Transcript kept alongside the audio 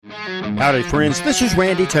Howdy, friends. This is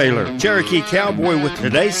Randy Taylor, Cherokee Cowboy, with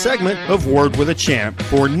today's segment of Word with a Champ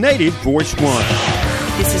for Native Voice One.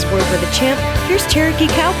 This is Word with a Champ. Here's Cherokee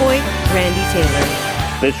Cowboy, Randy Taylor.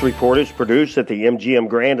 This report is produced at the MGM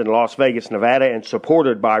Grand in Las Vegas, Nevada, and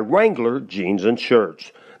supported by Wrangler Jeans and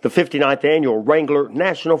Shirts. The 59th Annual Wrangler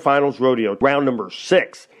National Finals Rodeo, round number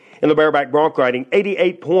 6. In the bareback bronc riding,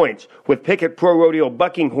 88 points with Pickett Pro Rodeo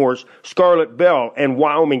bucking horse Scarlet Bell and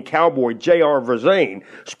Wyoming Cowboy J.R. Verzane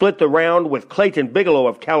split the round with Clayton Bigelow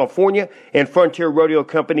of California and Frontier Rodeo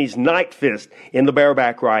Company's Night Fist in the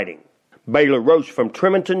bareback riding. Baylor Roche from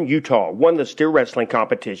Tremonton, Utah, won the steer wrestling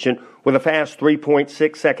competition with a fast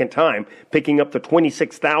 3.6 second time, picking up the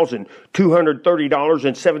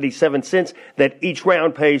 $26,230.77 that each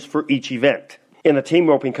round pays for each event. In the team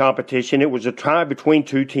roping competition, it was a tie between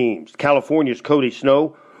two teams. California's Cody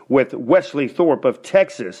Snow with Wesley Thorpe of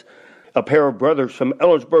Texas, a pair of brothers from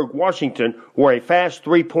Ellersburg, Washington, wore a fast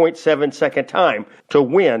 3.7 second time to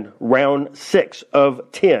win round 6 of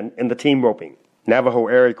 10 in the team roping. Navajo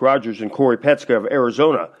Eric Rogers and Corey Petska of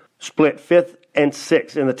Arizona split 5th and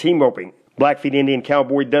 6th in the team roping. Blackfeet Indian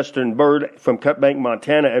Cowboy Dustin Bird from Cutbank,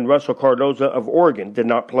 Montana, and Russell Cardoza of Oregon did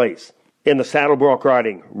not place. In the saddle bronc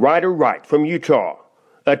riding, Ryder Wright from Utah,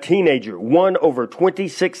 a teenager, won over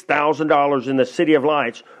 $26,000 in the City of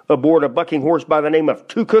Lights aboard a bucking horse by the name of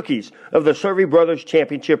Two Cookies of the Survey Brothers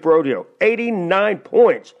Championship Rodeo. 89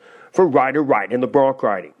 points for Ryder Wright in the bronc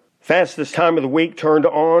riding. Fastest time of the week turned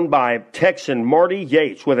on by Texan Marty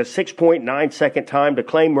Yates with a 6.9 second time to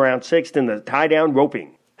claim round 6 in the tie-down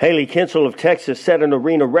roping. Haley Kinsel of Texas set an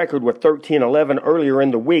arena record with 13.11 earlier in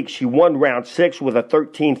the week. She won round 6 with a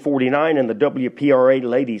 13.49 in the WPRA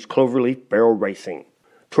Ladies Cloverleaf Barrel Racing.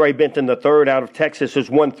 Trey Benton III out of Texas has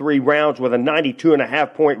won 3 rounds with a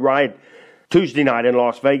 92.5 point ride Tuesday night in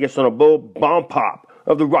Las Vegas on a bull Bomb Pop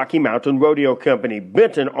of the Rocky Mountain Rodeo Company.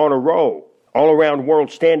 Benton on a roll. All-around world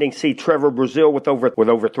standings see Trevor Brazil with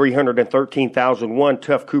over 313,001.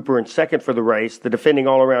 Tuff Cooper in second for the race. The defending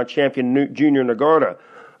all-around champion Junior Nagarta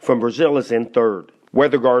from Brazil is in third.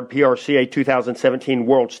 WeatherGuard PRCA 2017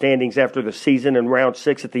 World Standings after the season in round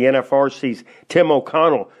 6 at the NFR sees Tim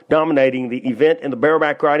O'Connell dominating the event in the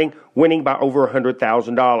bareback riding, winning by over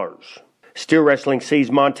 $100,000. Steer wrestling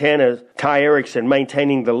sees Montana's Ty Erickson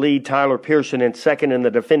maintaining the lead, Tyler Pearson in second, and the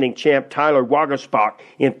defending champ Tyler Wagaspak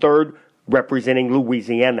in third, representing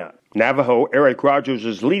Louisiana. Navajo Eric Rogers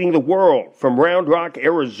is leading the world from Round Rock,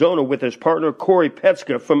 Arizona, with his partner Corey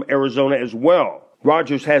Petska from Arizona as well.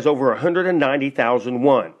 Rogers has over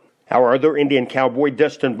 190,001. Our other Indian Cowboy,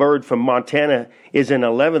 Dustin Bird from Montana, is in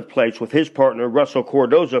 11th place with his partner Russell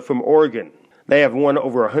Cardoza from Oregon. They have won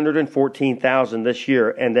over 114,000 this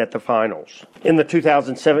year and at the finals. In the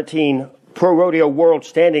 2017 Pro Rodeo World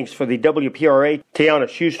Standings for the WPRA, Tiana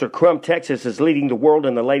Schuster, Crum, Texas, is leading the world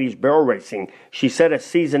in the ladies' barrel racing. She set a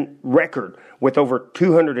season record with over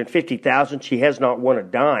 250,000. She has not won a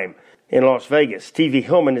dime. In Las Vegas, Stevie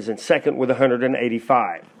Hillman is in second with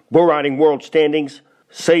 185. Bull riding world standings,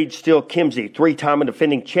 Sage Steele Kimsey, 3-time and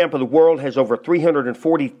defending champ of the world, has over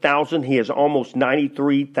 340,000. He is almost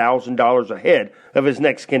 $93,000 ahead of his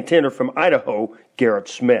next contender from Idaho, Garrett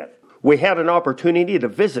Smith. We had an opportunity to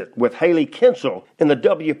visit with Haley Kinsel in the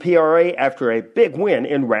WPRA after a big win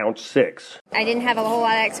in round 6. I didn't have a whole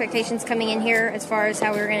lot of expectations coming in here as far as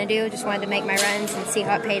how we were going to do. Just wanted to make my runs and see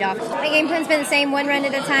how it paid off. My game plan's been the same, 1 run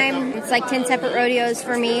at a time. It's like 10 separate rodeos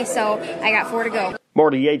for me, so I got 4 to go.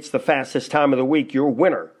 Marty Yates, the fastest time of the week, your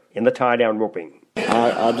winner in the tie-down roping.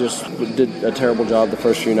 I just did a terrible job the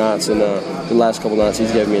first few nights, and the last couple nights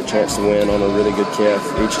he's given me a chance to win on a really good calf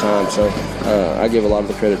each time. So I give a lot of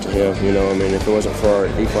the credit to him. You know, I mean, if it wasn't for our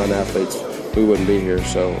equine athletes, we wouldn't be here.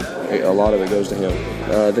 So a lot of it goes to him.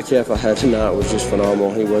 The calf I had tonight was just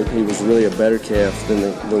phenomenal. He was really a better calf than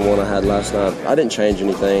the one I had last night. I didn't change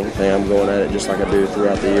anything. I'm going at it just like I do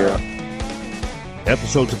throughout the year.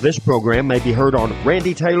 Episodes of this program may be heard on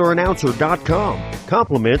RandyTaylorAnnouncer.com.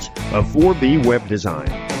 Compliments of 4B Web Design.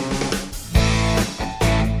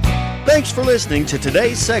 Thanks for listening to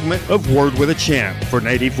today's segment of Word with a Champ. For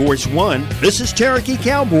Native Voice One, this is Cherokee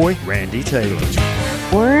Cowboy Randy Taylor.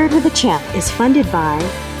 Word with a Champ is funded by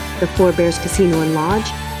the Four Bears Casino and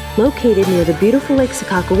Lodge, located near the beautiful Lake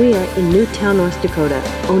Sakakawea in Newtown, North Dakota.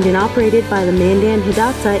 Owned and operated by the Mandan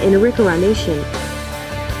Hidatsa in Arikara Nation.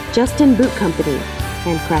 Justin Boot Company,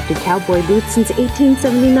 handcrafted cowboy boots since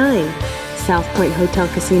 1879. South Point Hotel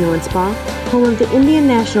Casino and Spa, home of the Indian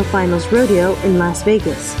National Finals Rodeo in Las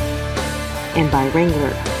Vegas. And by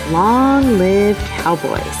Wrangler, long live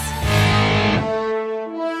cowboys.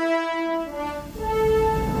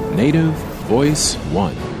 Native Voice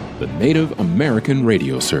One, the Native American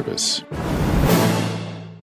radio service.